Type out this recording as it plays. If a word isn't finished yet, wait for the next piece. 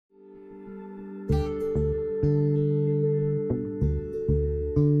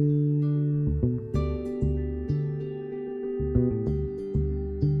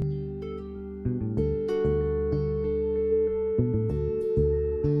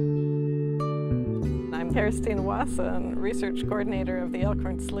Kerstin Wasson, Research Coordinator of the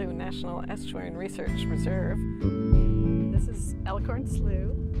Elkhorn Slough National Estuarine Research Reserve. This is Elkhorn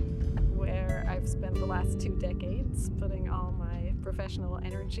Slough, where I've spent the last 2 decades putting all my professional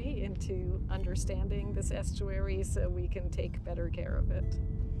energy into understanding this estuary so we can take better care of it.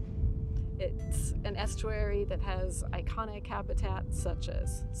 It's an estuary that has iconic habitats such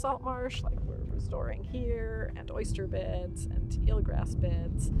as salt marsh, like we're restoring here, and oyster beds and eelgrass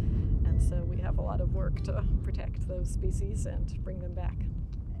beds. And so we have a lot of work to protect those species and bring them back.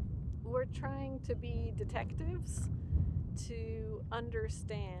 We're trying to be detectives to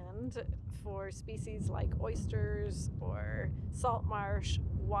understand for species like oysters or salt marsh,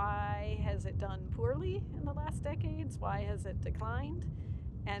 why has it done poorly in the last decades? Why has it declined?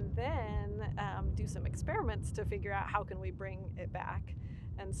 And then do some experiments to figure out how can we bring it back.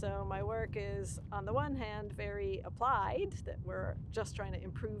 And so my work is, on the one hand, very applied, that we're just trying to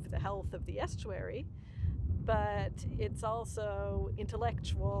improve the health of the estuary, but it's also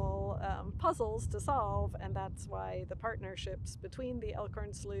intellectual puzzles to solve, and that's why the partnerships between the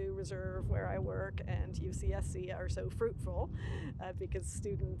Elkhorn Slough Reserve, where I work, and UCSC are so fruitful, because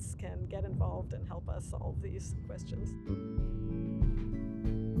students can get involved and help us solve these questions.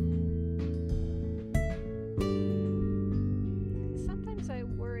 I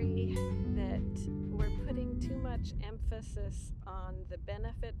worry that we're putting too much emphasis on the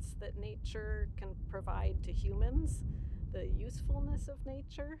benefits that nature can provide to humans, the usefulness of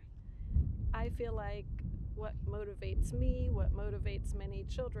nature. I feel like what motivates me, what motivates many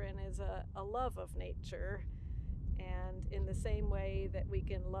children, is a love of nature. And in the same way that we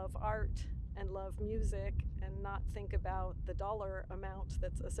can love art and love music and not think about the dollar amount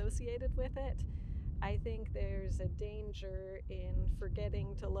that's associated with it, I think there's a danger in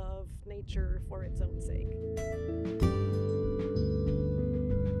forgetting to love nature for its own sake.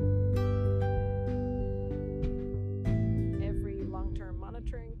 Every long-term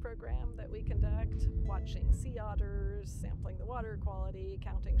monitoring program that we conduct, watching sea otters, sampling the water quality,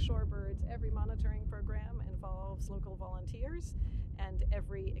 counting shorebirds, every monitoring program involves local volunteers, and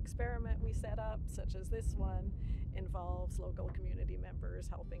every experiment we set up, such as this one, involves local community members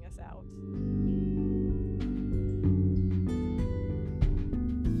helping us out.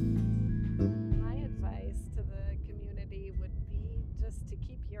 My advice to the community would be just to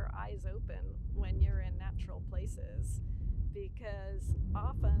keep your eyes open when you're in natural places, because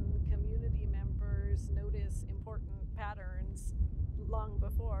often community members notice important patterns long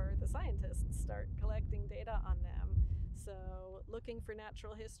before the scientists start collecting data on them. So looking for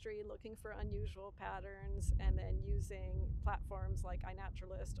natural history, looking for unusual patterns, and then using platforms like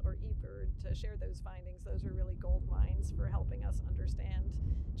iNaturalist or eBird to share those findings, those are really gold mines for helping us understand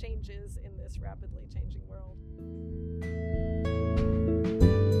changes in this rapidly changing world.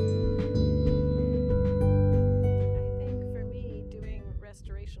 I think for me, doing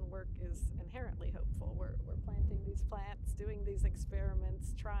restoration work is inherently hopeful. We're planting these plants, doing these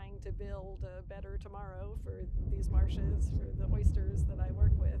experiments, trying to build a better tomorrow for these marshes, for the oysters that I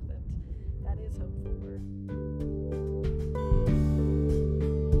work with, and that is hopeful work.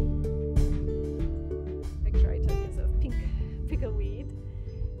 The picture I took is of pink pickleweed,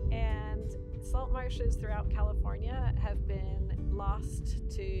 and salt marshes throughout California have been lost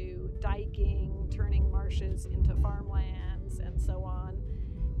to diking, turning marshes into farmlands, and so on.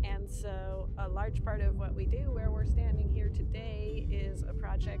 And so a large part of what we do, where we're standing here today, is a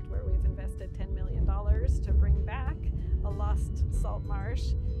project where we've invested $10 million to bring back a lost salt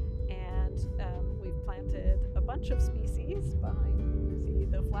marsh. And we've planted a bunch of species. Behind me you see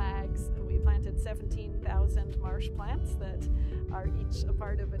the flags. We planted 17,000 marsh plants that are each a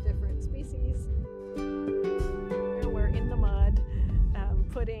part of a different species. We're in the mud,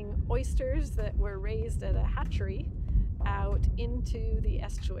 putting oysters that were raised at a hatchery out into the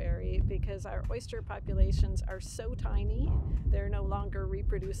estuary, because our oyster populations are so tiny, they're no longer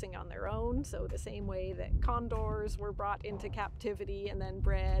reproducing on their own. So the same way that condors were brought into captivity and then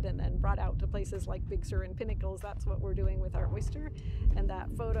bred and then brought out to places like Big Sur and Pinnacles, that's what we're doing with our oyster. And that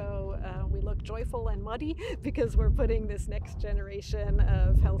photo, we look joyful and muddy because we're putting this next generation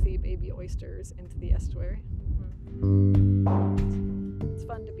of healthy baby oysters into the estuary. It's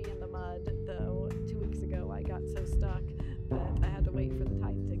fun to be in the mud, though 2 weeks ago I got so stuck that I had to wait for the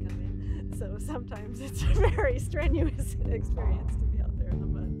tide to come in. So sometimes it's a very strenuous experience.